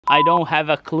I don't have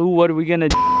a clue what we're gonna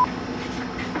do.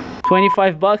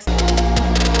 25 bucks.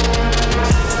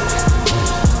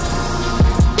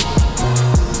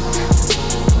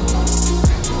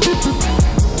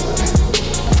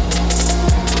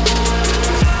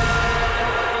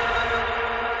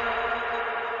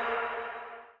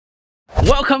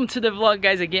 Welcome to the vlog,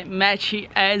 guys. Again, Matty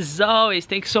as always.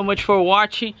 Thanks so much for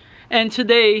watching. And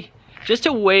today, just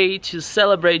a way to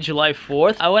celebrate July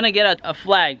 4th, I want to get a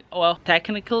flag. Well,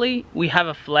 technically we have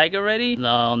a flag already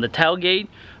on the tailgate,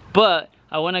 but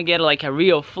I want to get like a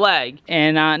real flag.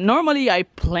 And normally I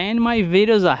plan my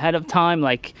videos ahead of time,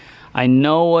 like I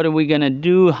know what are we gonna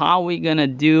do, how we gonna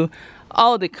do,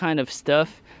 all the kind of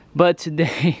stuff. But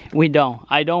today we don't.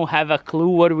 I don't have a clue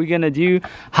what we're gonna do,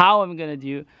 how I'm gonna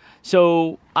do.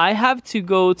 So I have to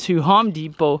go to Home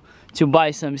Depot to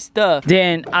buy some stuff.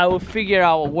 Then I will figure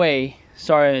out a way.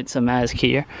 Sorry, it's a mask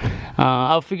here.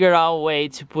 I'll figure out a way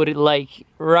to put it like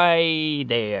right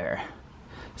there,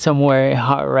 somewhere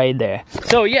right there.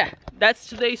 So yeah, that's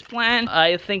today's plan.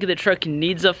 I think the truck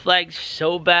needs a flag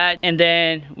so bad, and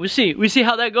then we see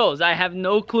how that goes. I have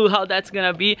no clue how that's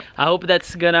gonna be. I hope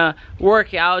that's gonna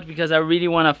work out because I really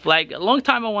want a flag. A long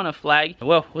time I want a flag.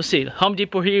 Well, we'll see. Home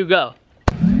Depot, here you go.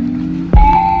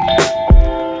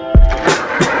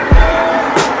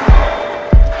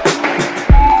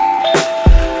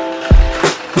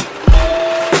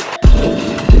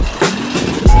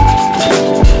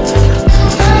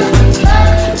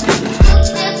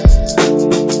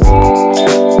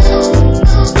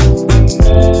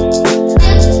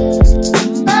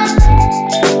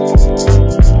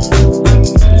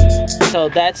 So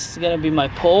that's gonna be my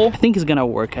pole. I think it's gonna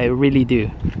work, I really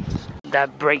do.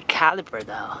 That brake caliper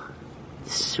though,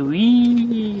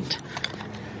 sweet.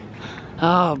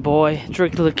 Oh boy,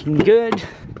 truck looking good,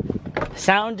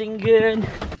 sounding good.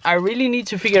 I really need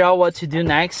to figure out what to do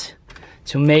next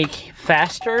to make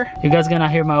faster. You guys gonna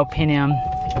hear my opinion.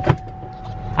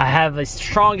 I have a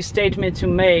strong statement to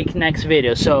make next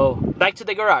video. So back to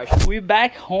the garage. We're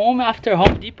back home after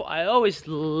Home Depot. I always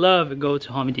love to go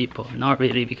to Home Depot. Not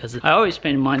really, because I always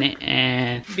spend money,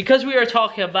 and because we are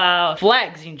talking about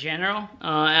flags in general,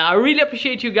 I really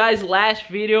appreciate you guys' last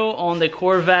video on the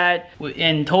Corvette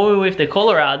and towing with the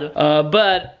Colorado.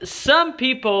 But some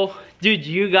people, dude,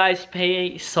 you guys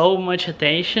pay so much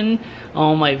attention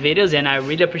on my videos, and I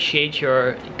really appreciate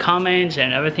your comments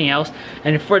and everything else.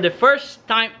 And for the first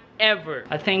time ever,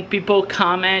 I think people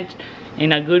comment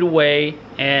in a good way,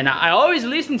 and I always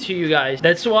listen to you guys.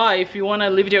 That's why if you want to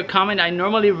leave your comment, I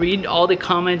normally read all the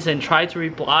comments and try to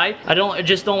reply. I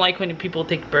just don't like when people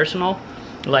take personal.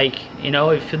 Like, you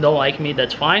know, if you don't like me,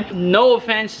 that's fine. No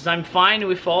offense, I'm fine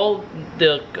with all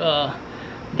the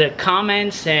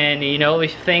comments, and you know,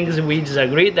 if things we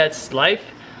disagree, that's life.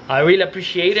 I really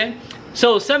appreciate it.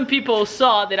 So some people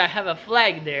saw that I have a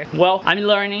flag there. Well, I'm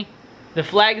learning. The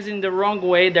flag is in the wrong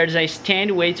way. There's a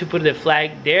stand way to put the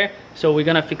flag there, so we're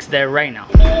gonna fix that right now.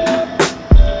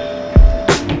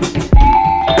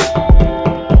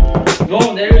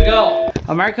 Boom, there we go.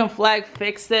 American flag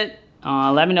fixed it.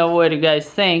 Let me know what you guys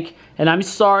think. And I'm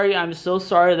sorry, I'm so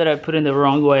sorry that I put it in the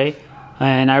wrong way.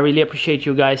 And I really appreciate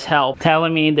you guys' help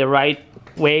telling me the right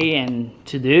way and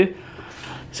to do.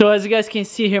 So as you guys can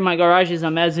see here, my garage is a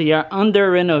mess. We are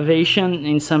under renovation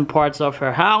in some parts of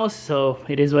our house, so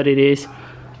it is what it is.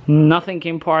 Nothing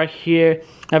can park here.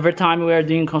 Every time we are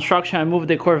doing construction, I move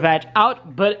the Corvette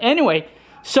out. But anyway,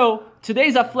 so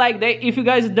today's a flag day. If you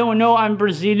guys don't know, I'm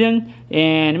Brazilian,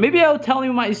 and maybe I'll tell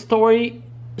you my story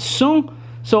soon.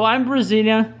 So I'm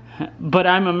Brazilian, but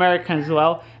I'm American as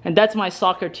well, and that's my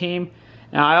soccer team.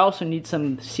 And I also need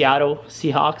some Seattle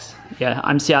Seahawks. Yeah,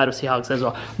 I'm Seattle Seahawks as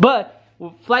well. But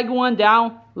flag 1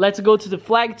 down, let's go to the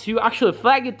flag 2. Actually,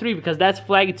 flag 3, because that's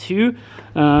flag 2.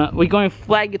 We're going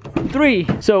flag 3.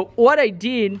 So what I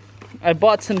did, I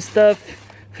bought some stuff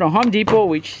from Home Depot,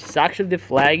 which is actually the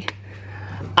flag.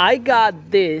 I got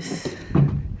this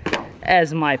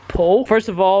as my pole. First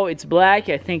of all, it's black.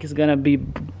 I think it's gonna be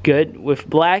good with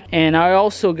black. And I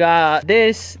also got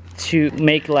this to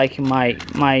make like my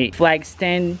flag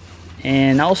stand,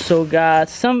 and also got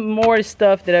some more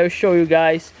stuff that I'll show you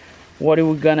guys what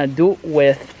we're gonna do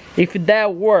with, if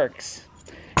that works.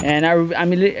 And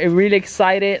I'm really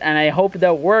excited, and I hope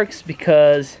that works,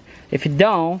 because if it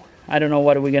don't, I don't know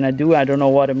what we're gonna do. I don't know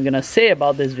what I'm gonna say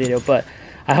about this video, but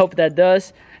I hope that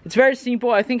does. It's very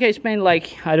simple. I think I spent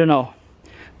like, I don't know,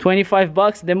 25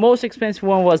 bucks. The most expensive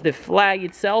one was the flag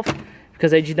itself,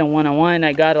 because I didn't want one.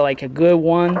 I got like a good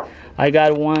one. I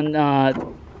got one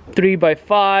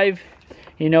 3x5.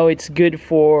 You know, it's good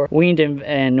for wind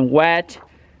and wet.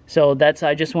 So that's,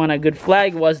 I just want a good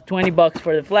flag. It was 20 bucks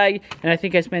for the flag, and I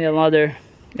think I spent another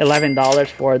 $11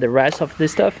 for the rest of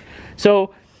this stuff.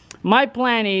 So my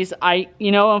plan is,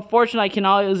 unfortunately I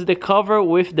cannot use the cover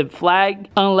with the flag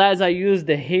unless I use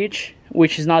the hitch,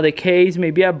 which is not the case.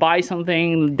 Maybe I buy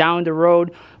something down the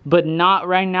road, but not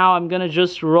right now. I'm gonna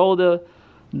just roll the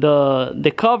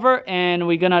cover, and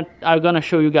I'm gonna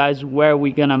show you guys where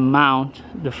we're gonna mount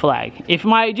the flag. If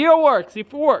my idea works, if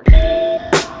it works.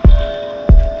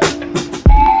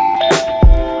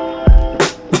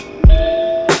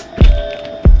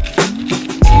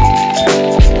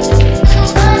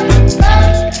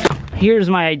 Here's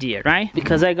my idea, right?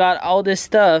 Because I got all this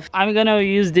stuff, I'm gonna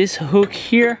use this hook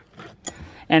here,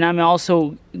 and I'm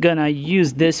also gonna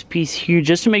use this piece here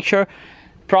just to make sure.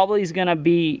 Probably is gonna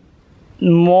be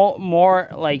more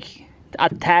like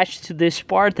attached to this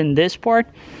part than this part.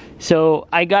 So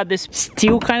I got this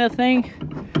steel kind of thing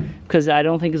because I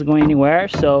don't think it's going anywhere.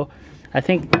 So I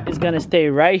think it's gonna stay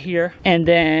right here, and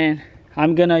then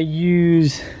I'm gonna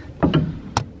use.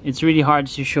 It's really hard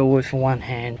to show with one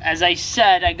hand. As I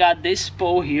said, I got this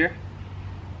pole here,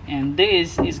 and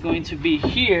this is going to be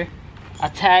here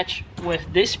attached with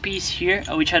this piece here,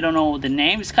 which I don't know the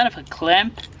name. It's kind of a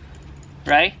clamp,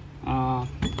 right?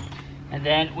 And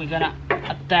then we're gonna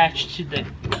attach to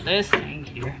this thing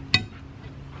here.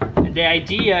 And the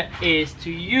idea is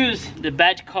to use the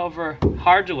bed cover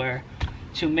hardware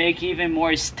to make even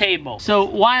more stable. So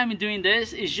why I'm doing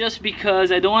this is just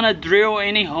because I don't want to drill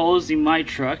any holes in my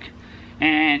truck,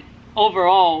 and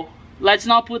overall, let's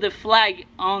not put the flag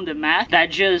on the mat.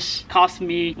 That just cost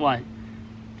me what,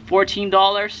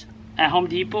 $14 at Home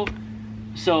Depot.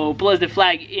 So plus the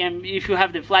flag, and if you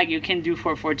have the flag you can do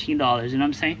for $14, you know what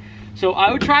I'm saying? So I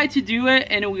will try to do it,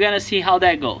 and we're gonna see how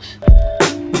that goes.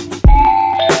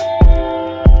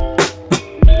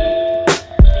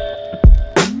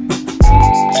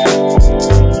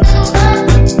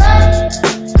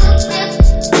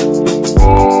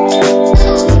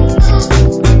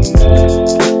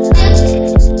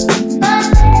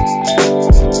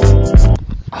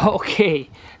 Okay,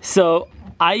 so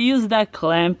I use that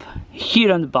clamp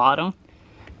here on the bottom,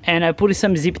 and I put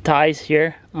some zip ties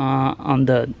here on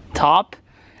the top,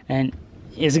 and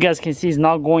as you guys can see, it's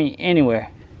not going anywhere.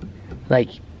 Like,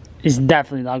 it's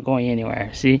definitely not going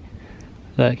anywhere. See,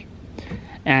 look.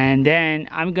 And then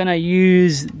I'm gonna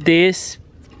use this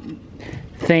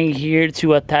thing here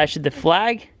to attach the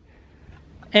flag,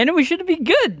 and we should be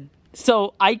good.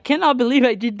 So I cannot believe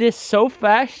I did this so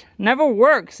fast. Never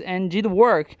works, and did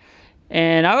work.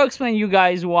 And I'll explain you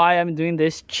guys why I'm doing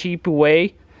this cheap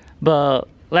way, but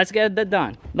let's get that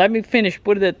done. Let me finish,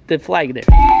 put the flag there.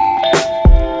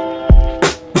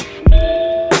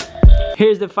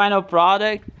 Here's the final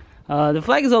product. The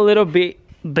flag is a little bit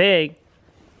big,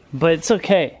 but it's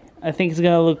okay. I think it's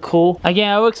gonna look cool. Again,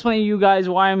 I will explain to you guys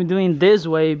why I'm doing this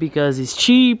way, because it's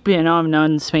cheap and I'm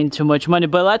not spending too much money.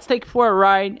 But let's take for a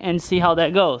ride and see how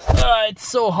that goes. It's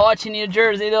so hot in New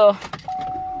Jersey though.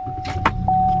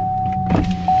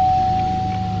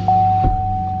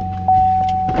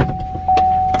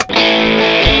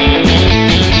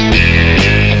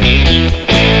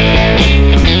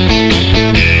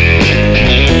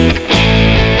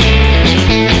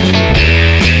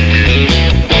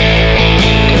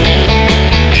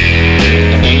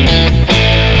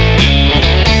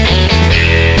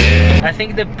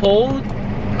 The pole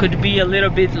could be a little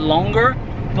bit longer,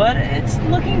 but it's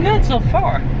looking good so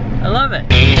far. I love it.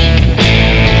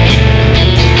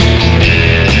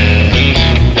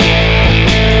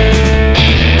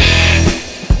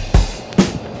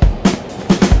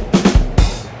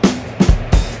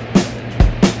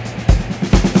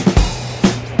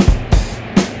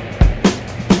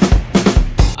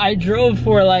 I drove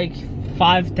for like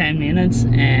 5-10 minutes,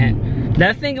 and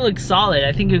that thing looks solid.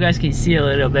 I think you guys can see a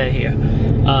little bit here.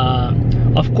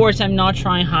 Of course, I'm not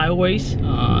trying highways,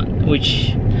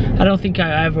 which I don't think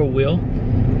I ever will.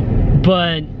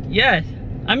 But yeah,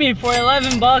 I mean, for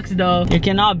 11 bucks though, you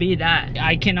cannot beat that.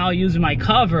 I cannot use my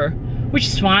cover, which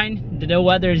is fine. The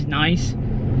weather is nice,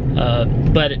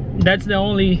 but that's the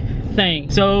only thing.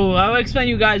 So I'll explain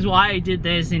you guys why I did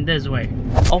this in this way.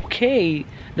 Okay,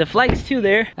 the flag's still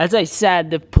there. As I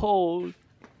said, the pole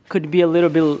could be a little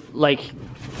bit like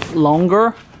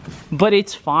longer, but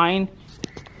it's fine.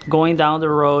 Going down the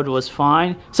road was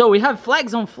fine. So we have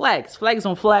flags on flags, flags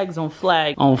on flags on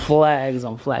flag on flags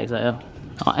on flags.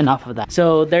 Enough of that.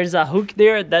 So there's a hook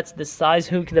there. That's the size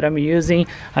hook that I'm using.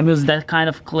 I'm using that kind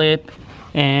of clip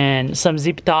and some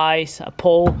zip ties, a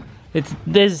pole.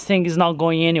 This thing is not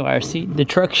going anywhere. See, the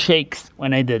truck shakes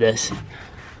when I do this.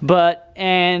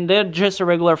 And they're just a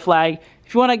regular flag.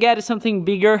 If you want to get something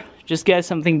bigger, just get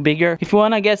something bigger. If you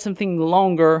want to get something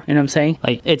longer, you know what I'm saying,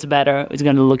 like it's better, it's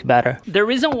gonna look better. The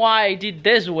reason why I did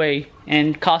this way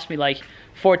and cost me like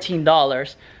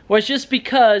 $14 was just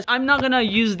because I'm not gonna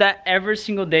use that every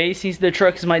single day since the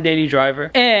truck is my daily driver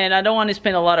and I don't want to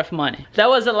spend a lot of money. That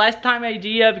was a last time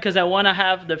idea because I want to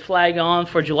have the flag on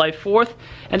for July 4th.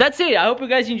 And that's it. I hope you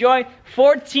guys enjoy.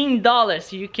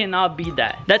 $14, you cannot beat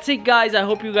that. That's it guys. I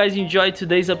hope you guys enjoyed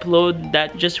today's upload.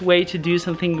 That just way to do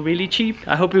something really cheap.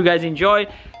 I hope you guys enjoy.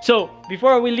 So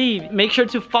before we leave, make sure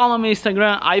to follow me on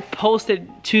Instagram. I posted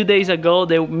 2 days ago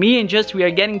that me and Just, we are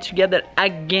getting together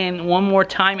again one more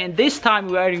time, and this time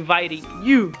we are inviting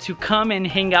you to come and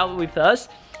hang out with us.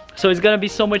 So it's gonna be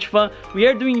so much fun. We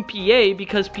are doing PA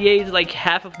because PA is like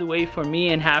half of the way for me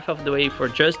and half of the way for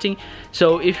Justin.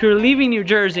 So if you're leaving New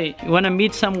Jersey, you wanna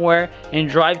meet somewhere and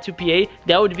drive to PA,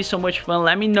 that would be so much fun.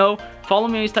 Let me know. Follow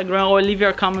me on Instagram or leave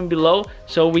your comment below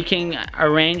so we can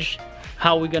arrange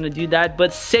how we're gonna do that.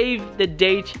 But save the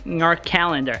date in our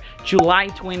calendar, July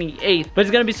 28th. But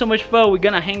it's gonna be so much fun. We're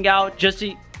gonna hang out.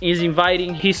 Justin is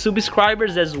inviting his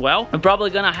subscribers as well. I'm probably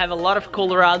gonna have a lot of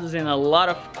Colorados and a lot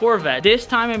of Corvette. This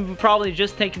time I'm probably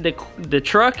just taking the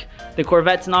truck. The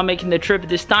Corvette's not making the trip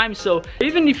this time. So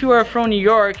even if you are from New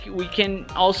York, we can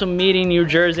also meet in New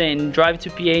Jersey and drive to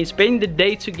PA, spend the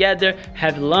day together,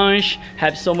 have lunch,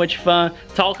 have so much fun,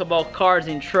 talk about cars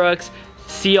and trucks,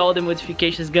 see all the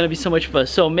modifications. It's gonna be so much fun.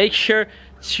 So make sure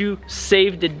to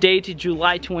save the date,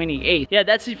 July 28th. Yeah,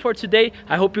 that's it for today.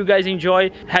 I hope you guys enjoy.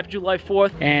 Happy July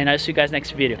 4th, and I'll see you guys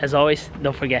next video. As always,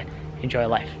 don't forget, enjoy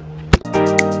life.